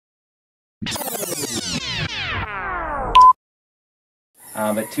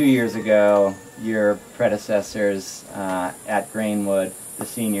But 2 years ago, your predecessors at Greenwood, the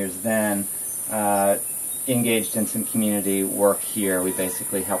seniors then, engaged in some community work here. We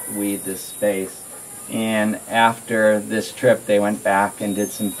basically helped weed this space. And after this trip, they went back and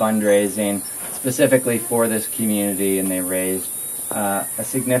did some fundraising specifically for this community, and they raised a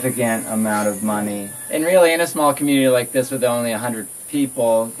significant amount of money. And really, in a small community like this with only 100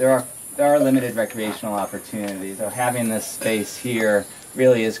 people, there are limited recreational opportunities. So having this space here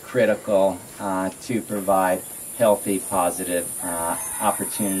really is critical to provide healthy, positive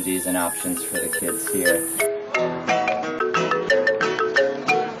opportunities and options for the kids here.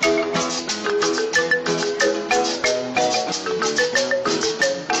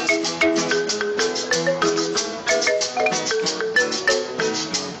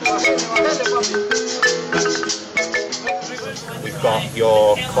 We've got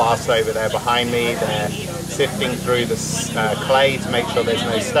your class over there behind me. They're sifting through the clay to make sure there's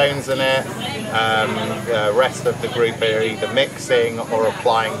no stones in it. The rest of the group are either mixing or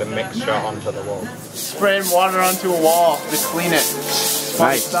applying the mixture onto the wall. Spraying water onto a wall to clean it.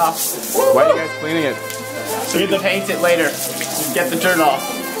 Fun stuff. Why are you guys cleaning it? So you can paint it later. Just get the dirt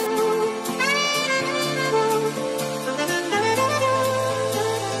off.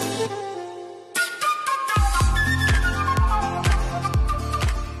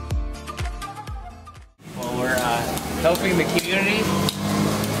 Helping the community,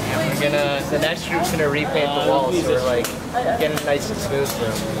 and the next group's gonna repaint the walls, so we're like getting it nice and smooth for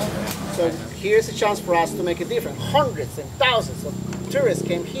them. So here's a chance for us to make a difference. Hundreds and thousands of tourists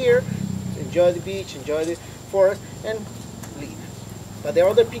came here to enjoy the beach, enjoy the forest, and leave. But there are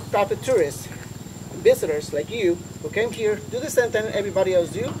other type of tourists, visitors like you, who came here, do the same thing everybody else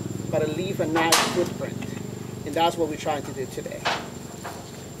do, but leave a nice footprint. And that's what we're trying to do today.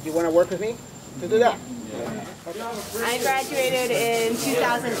 You want to work with me to do that? I graduated in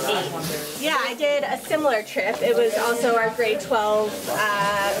 2008. Yeah, I did a similar trip. It was also our grade 12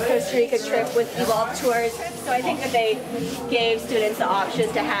 Costa Rica trip with Evolve Tours. So I think that they gave students the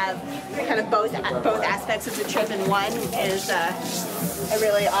option to have kind of both aspects of the trip in one is a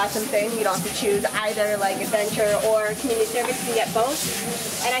really awesome thing. You don't have to choose either like adventure or community service. You can get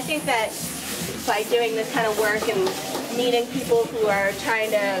both. And I think that by doing this kind of work and meeting people who are trying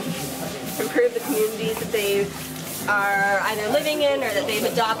to improve the communities that they are either living in or that they've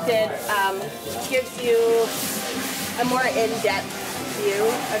adopted, gives you a more in-depth view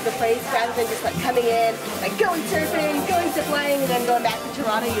of the place rather than just like coming in, like going surfing, going ziplining, and then going back to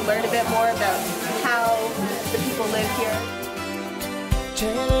Toronto. You learn a bit more about how the people live here.